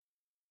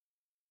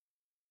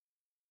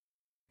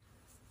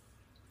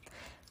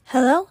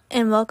Hello,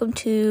 and welcome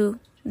to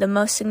The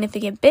Most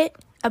Significant Bit,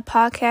 a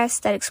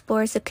podcast that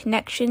explores the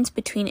connections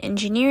between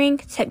engineering,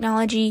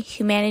 technology,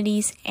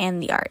 humanities,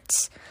 and the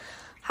arts.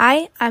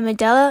 Hi, I'm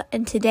Adela,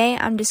 and today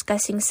I'm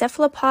discussing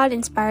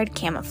Cephalopod-inspired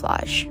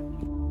camouflage.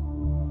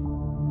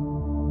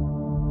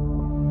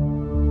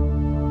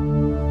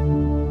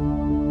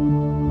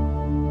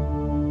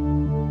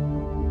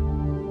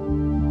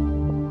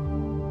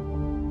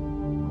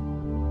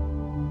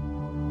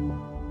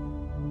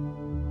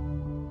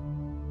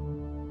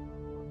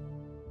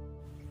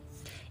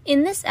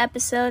 In this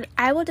episode,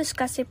 I will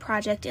discuss a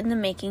project in the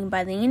making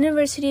by the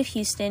University of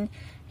Houston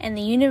and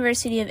the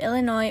University of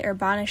Illinois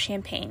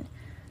Urbana-Champaign.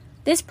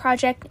 This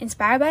project,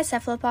 inspired by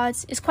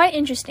cephalopods, is quite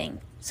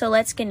interesting, so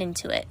let's get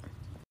into it.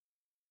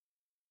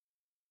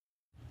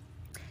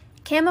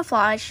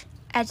 Camouflage,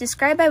 as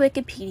described by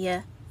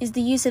Wikipedia, is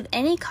the use of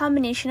any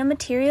combination of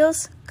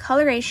materials,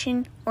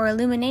 coloration, or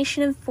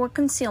illumination for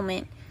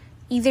concealment,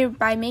 either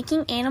by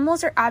making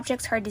animals or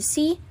objects hard to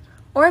see,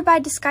 or by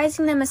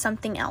disguising them as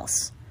something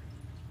else.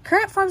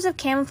 Current forms of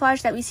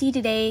camouflage that we see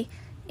today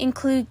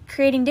include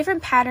creating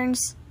different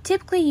patterns,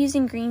 typically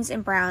using greens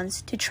and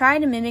browns, to try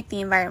to mimic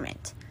the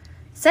environment.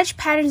 Such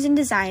patterns and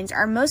designs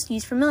are most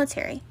used for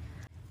military.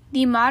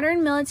 The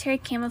modern military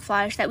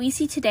camouflage that we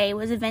see today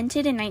was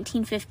invented in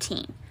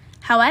 1915.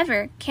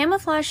 However,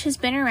 camouflage has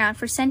been around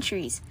for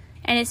centuries,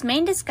 and its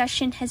main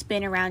discussion has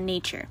been around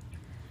nature.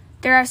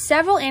 There are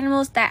several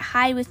animals that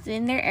hide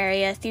within their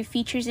area through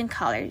features and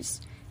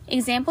colors.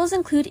 Examples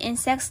include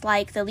insects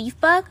like the leaf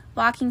bug,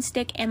 walking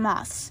stick, and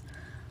moths.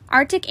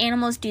 Arctic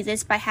animals do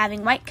this by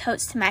having white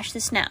coats to match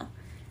the snow.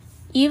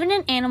 Even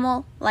an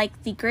animal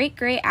like the great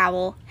gray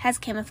owl has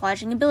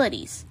camouflaging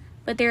abilities,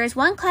 but there is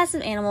one class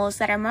of animals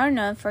that are more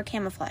known for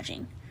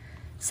camouflaging.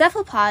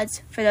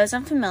 Cephalopods, for those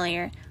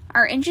unfamiliar,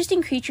 are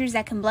interesting creatures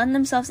that can blend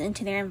themselves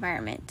into their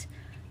environment.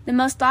 The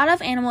most thought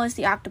of animal is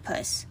the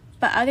octopus,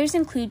 but others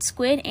include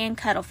squid and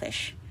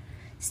cuttlefish.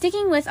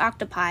 Sticking with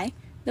octopi,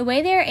 the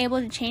way they are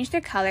able to change their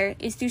color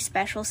is through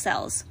special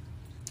cells.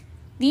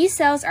 These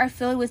cells are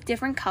filled with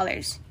different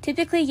colors,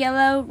 typically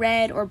yellow,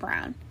 red, or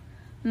brown.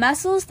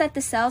 Muscles that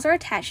the cells are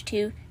attached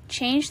to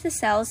change the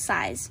cell's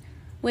size,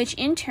 which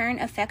in turn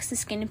affects the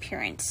skin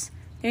appearance.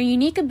 Their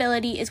unique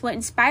ability is what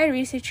inspired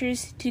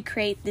researchers to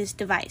create this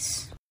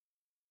device.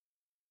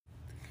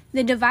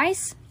 The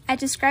device, as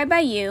described by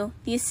you,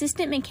 the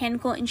assistant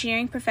mechanical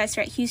engineering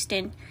professor at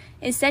Houston,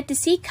 is said to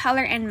see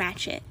color and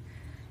match it.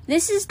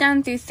 This is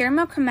done through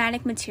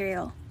thermochromatic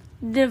material.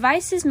 The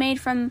device is made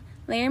from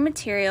layer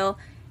material,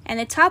 and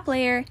the top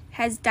layer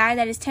has dye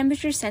that is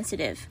temperature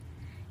sensitive.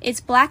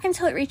 It's black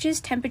until it reaches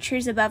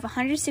temperatures above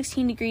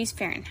 116 degrees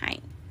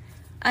Fahrenheit.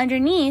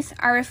 Underneath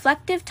are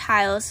reflective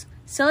tiles,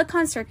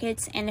 silicon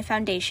circuits, and a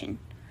foundation.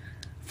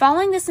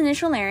 Following this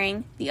initial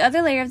layering, the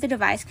other layer of the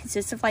device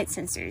consists of light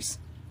sensors.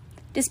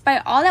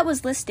 Despite all that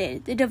was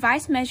listed, the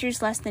device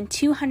measures less than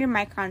 200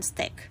 microns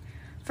thick.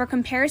 For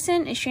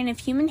comparison, a strand of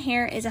human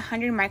hair is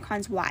 100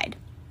 microns wide.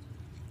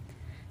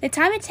 The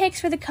time it takes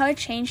for the color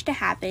change to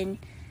happen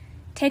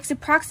takes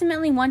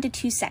approximately 1 to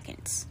 2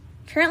 seconds.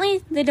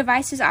 Currently, the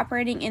device is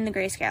operating in the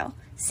grayscale,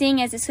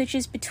 seeing as it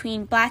switches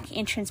between black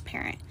and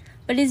transparent,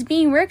 but it is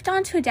being worked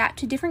on to adapt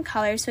to different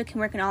colors so it can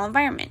work in all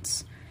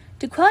environments.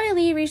 To quote a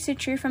lead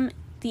researcher from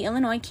the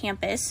Illinois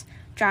campus,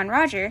 John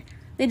Roger,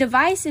 the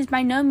device is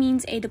by no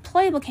means a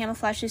deployable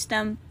camouflage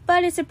system,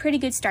 but it's a pretty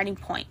good starting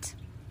point.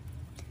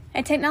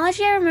 A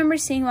technology I remember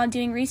seeing while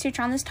doing research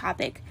on this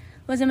topic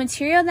was a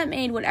material that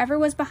made whatever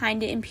was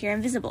behind it appear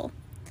invisible.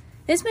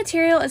 This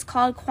material is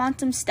called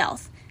quantum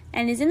stealth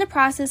and is in the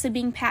process of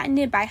being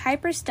patented by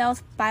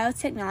Hyperstealth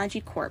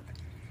Biotechnology Corp.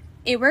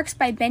 It works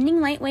by bending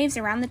light waves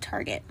around the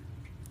target.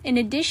 In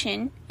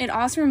addition, it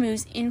also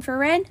removes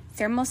infrared,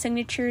 thermal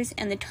signatures,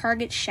 and the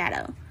target's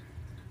shadow.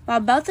 While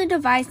both the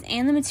device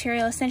and the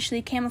material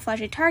essentially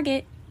camouflage a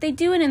target, they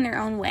do it in their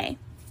own way.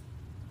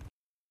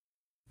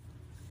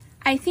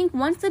 I think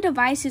once the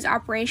device is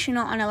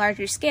operational on a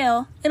larger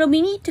scale, it'll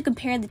be neat to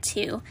compare the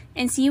two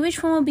and see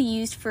which one will be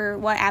used for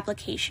what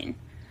application.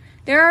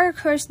 There are of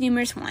course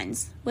numerous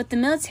ones, with the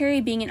military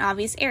being an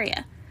obvious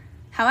area.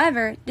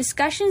 However,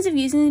 discussions of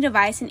using the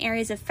device in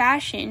areas of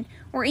fashion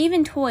or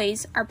even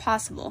toys are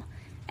possible.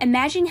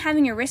 Imagine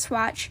having a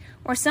wristwatch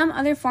or some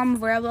other form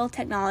of wearable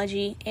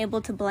technology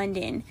able to blend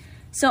in,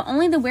 so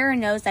only the wearer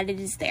knows that it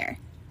is there.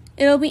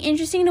 It'll be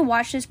interesting to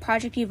watch this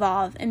project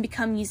evolve and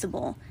become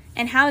usable,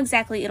 and how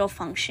exactly it'll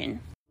function.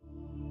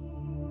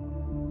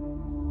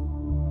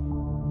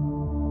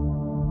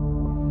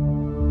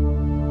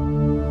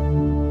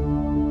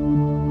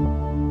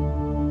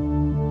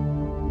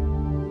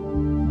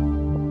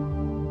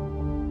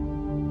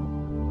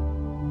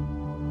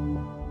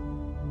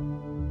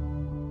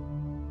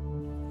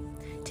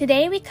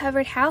 Today we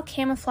covered how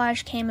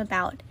camouflage came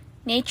about,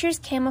 nature's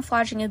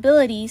camouflaging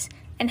abilities,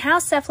 and how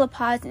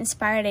cephalopods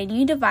inspired a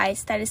new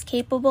device that is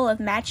capable of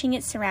matching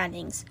its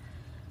surroundings.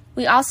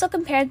 We also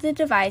compared the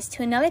device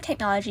to another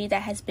technology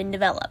that has been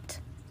developed.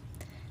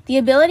 The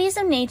abilities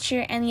of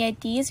nature and the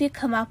ideas we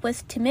come up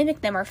with to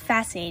mimic them are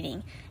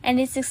fascinating, and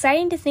it's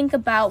exciting to think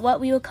about what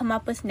we will come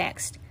up with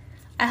next.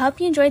 I hope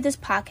you enjoyed this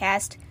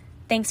podcast.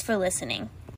 Thanks for listening.